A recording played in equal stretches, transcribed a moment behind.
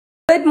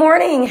Good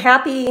morning.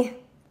 Happy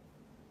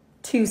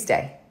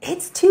Tuesday.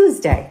 It's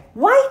Tuesday.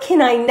 Why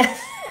can I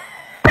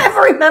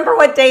never remember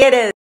what day it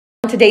is?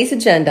 On today's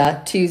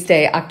agenda,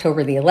 Tuesday,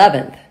 October the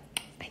 11th,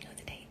 I know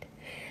the date.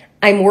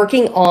 I'm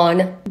working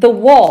on the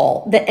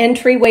wall, the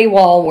entryway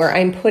wall where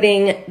I'm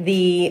putting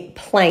the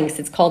planks.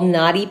 It's called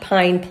Knotty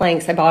Pine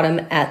planks. I bought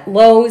them at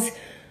Lowe's.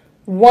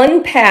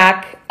 One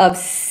pack of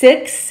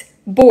 6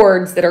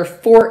 boards that are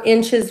 4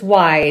 inches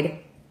wide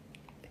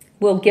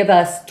will give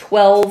us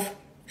 12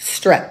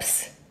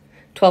 strips.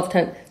 12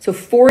 times, so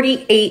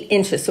 48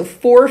 inches, so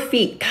 4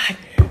 feet. God,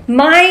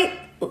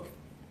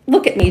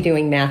 look at me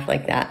doing math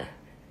like that.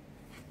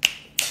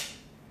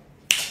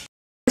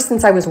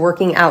 Since I was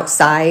working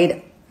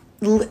outside,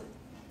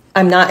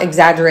 I'm not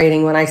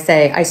exaggerating when I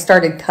say I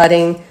started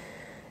cutting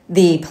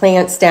the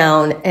plants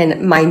down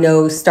and my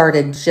nose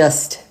started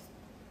just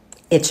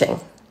itching.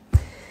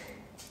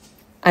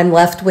 I'm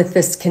left with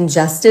this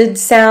congested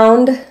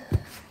sound.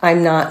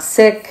 I'm not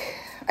sick.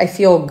 I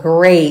feel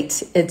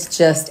great. It's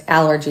just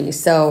allergies.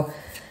 So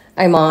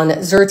I'm on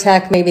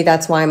Zyrtec. Maybe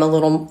that's why I'm a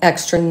little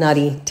extra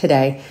nutty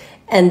today.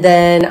 And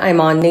then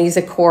I'm on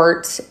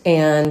Decor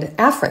and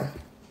Afrin.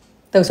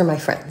 Those are my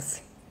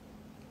friends.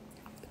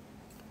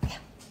 Yeah.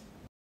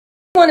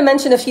 I want to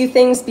mention a few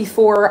things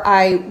before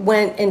I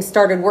went and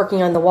started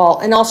working on the wall.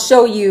 And I'll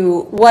show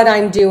you what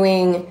I'm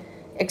doing,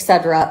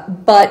 etc.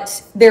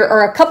 But there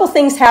are a couple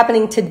things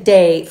happening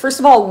today. First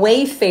of all,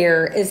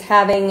 Wayfair is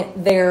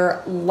having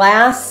their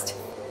last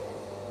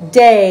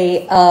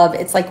day of,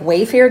 it's like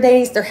Wayfair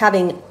days. They're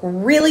having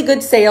really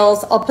good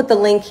sales. I'll put the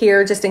link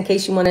here just in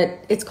case you want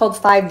it. It's called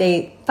 5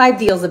 days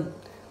of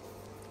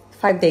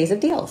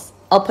deals.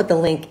 I'll put the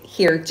link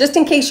here just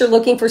in case you're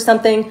looking for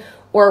something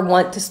or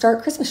want to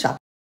start Christmas shopping.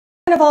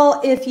 Second of all,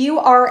 if you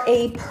are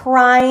a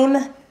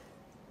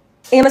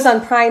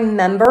Amazon Prime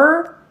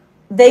member,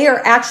 they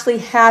are actually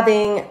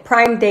having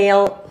Prime Day.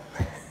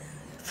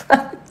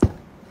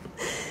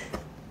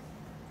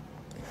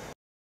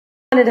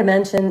 I wanted to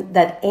mention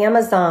that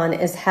Amazon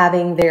is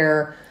having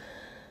their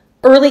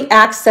early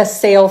access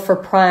sale for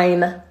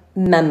Prime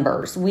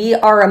members. We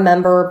are a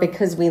member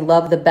because we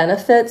love the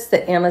benefits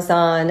that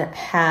Amazon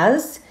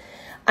has.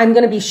 I'm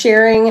going to be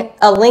sharing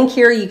a link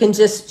here. You can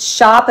just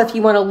shop if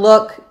you want to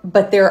look,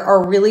 but there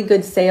are really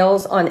good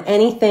sales on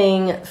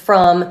anything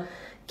from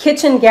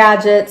kitchen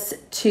gadgets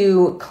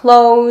to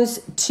clothes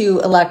to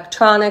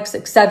electronics,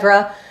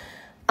 etc.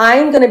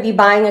 I'm going to be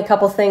buying a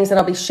couple things and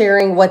I'll be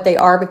sharing what they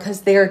are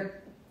because they're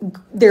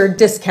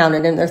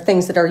discounted and they're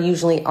things that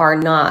usually are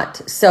not.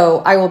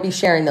 So I will be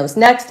sharing those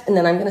next, and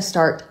then I'm going to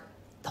start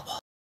the wall.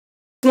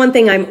 One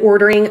thing I'm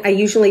ordering, I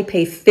usually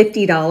pay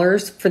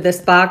 $50 for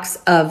this box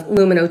of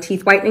Lumino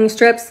teeth whitening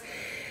strips.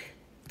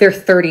 They're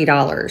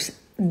 $30.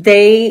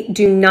 They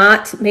do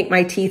not make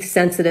my teeth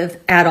sensitive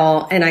at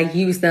all, and I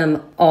use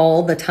them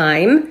all the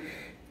time.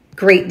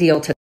 Great deal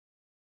to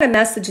I got a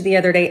message the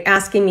other day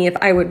asking me if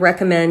I would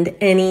recommend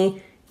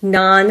any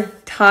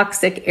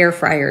non-toxic air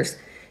fryers.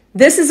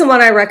 This is the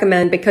one I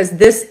recommend because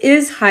this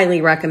is highly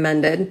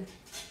recommended.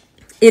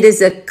 It is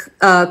a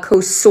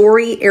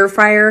Kosori air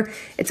fryer.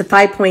 It's a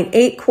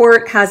 5.8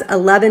 quart, has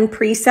 11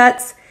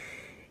 presets.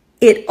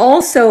 It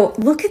also,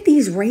 look at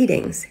these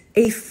ratings,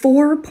 a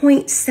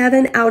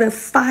 4.7 out of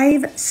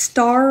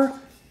 5-star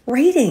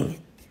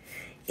rating.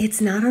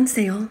 It's not on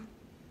sale,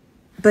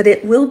 but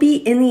it will be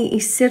in the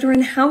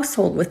Isidran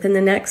household within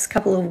the next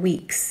couple of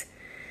weeks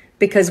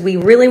because we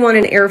really want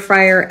an air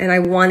fryer and I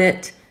want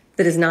it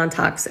that is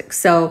non-toxic.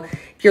 So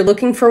if you're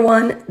looking for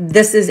one,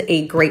 this is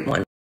a great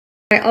one.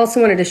 I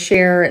also wanted to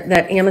share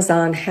that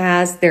Amazon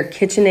has their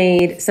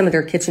KitchenAid, some of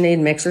their KitchenAid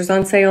mixers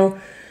on sale.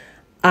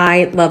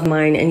 I love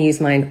mine and use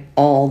mine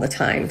all the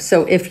time.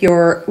 So if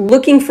you're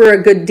looking for a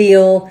good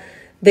deal,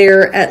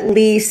 they're at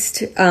least,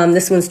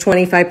 this one's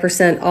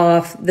 25%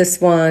 off. This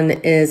one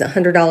is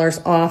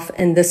 $100 off,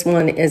 and this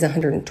one is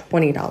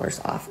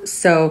 $120 off.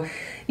 So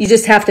you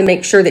just have to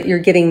make sure that you're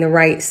getting the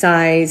right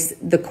size,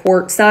 the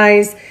quart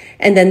size.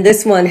 And then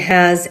this one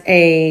has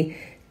a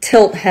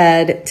tilt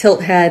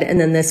head, and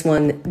then this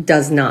one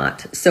does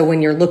not. So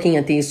when you're looking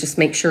at these, just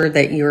make sure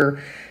that you're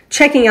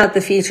checking out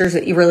the features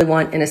that you really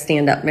want in a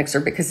stand-up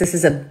mixer, because this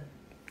is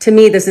to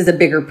me, this is a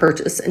bigger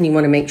purchase and you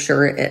want to make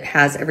sure it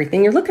has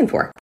everything you're looking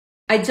for.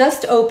 I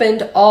just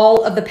opened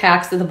all of the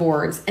packs of the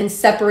boards and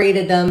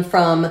separated them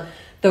from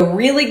the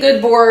really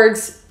good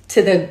boards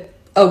to the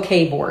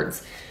okay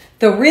boards.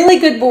 The really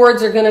good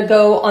boards are going to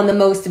go on the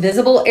most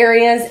visible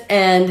areas,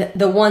 and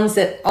the ones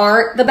that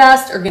aren't the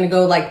best are going to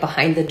go like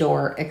behind the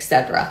door,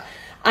 etc.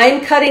 I'm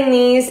cutting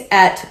these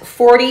at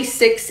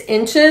 46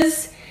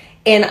 inches,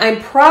 and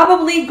I'm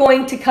probably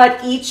going to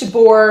cut each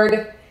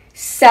board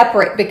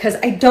separate because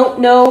I don't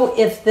know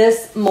if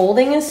this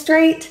molding is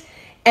straight,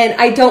 and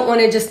I don't want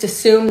to just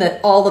assume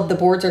that all of the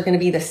boards are going to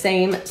be the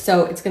same.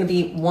 So it's going to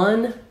be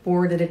one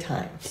board at a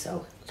time.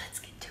 So let's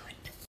get to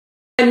it.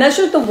 I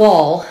measured the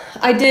wall.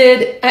 I'm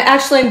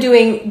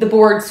doing the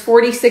boards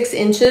 46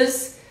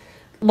 inches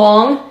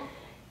long,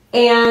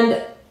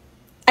 and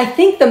I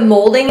think the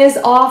molding is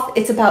off.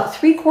 It's about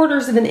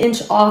 3/4 of an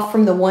inch off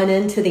from the one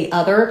end to the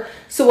other.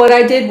 So what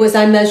I did was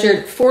I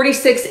measured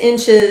 46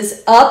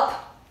 inches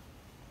up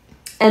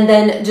and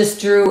then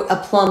just drew a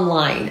plumb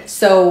line.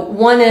 So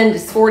one end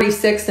is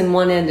 46 and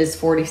one end is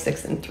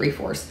 46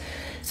 3/4.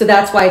 So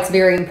that's why it's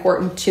very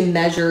important to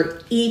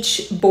measure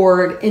each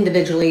board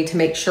individually to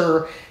make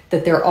sure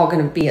that they're all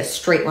going to be a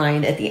straight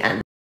line at the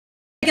end.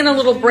 Taking a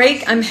little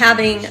break, I'm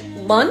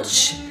having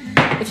lunch.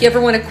 If you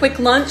ever want a quick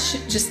lunch,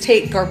 just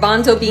take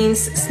garbanzo beans,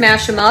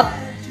 smash them up,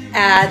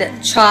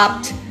 add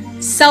chopped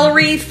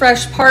celery,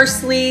 fresh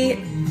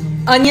parsley,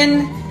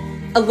 onion,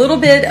 a little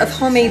bit of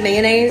homemade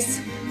mayonnaise.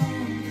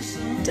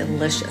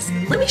 Delicious.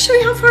 Let me show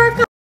you how far I've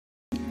got.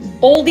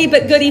 Oldie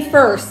but goodie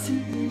first.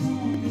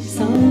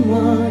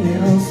 Someone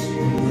else,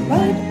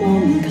 right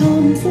one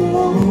comes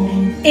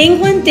along.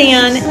 England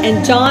Dan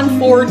and John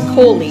Ford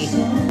Coley.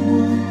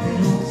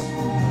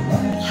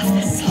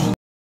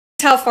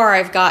 How far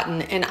I've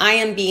gotten, and I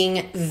am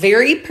being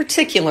very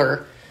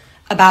particular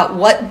about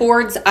what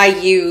boards I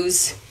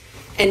use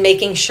and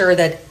making sure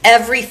that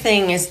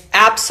everything is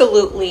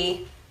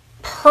absolutely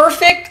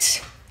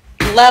perfect,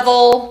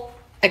 level,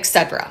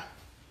 etc.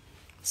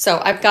 So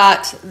I've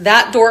got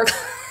that door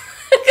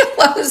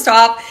closed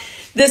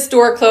off, this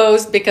door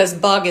closed because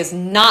Bug is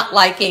not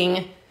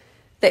liking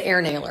the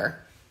air nailer.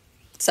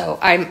 So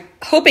I'm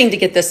hoping to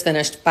get this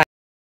finished by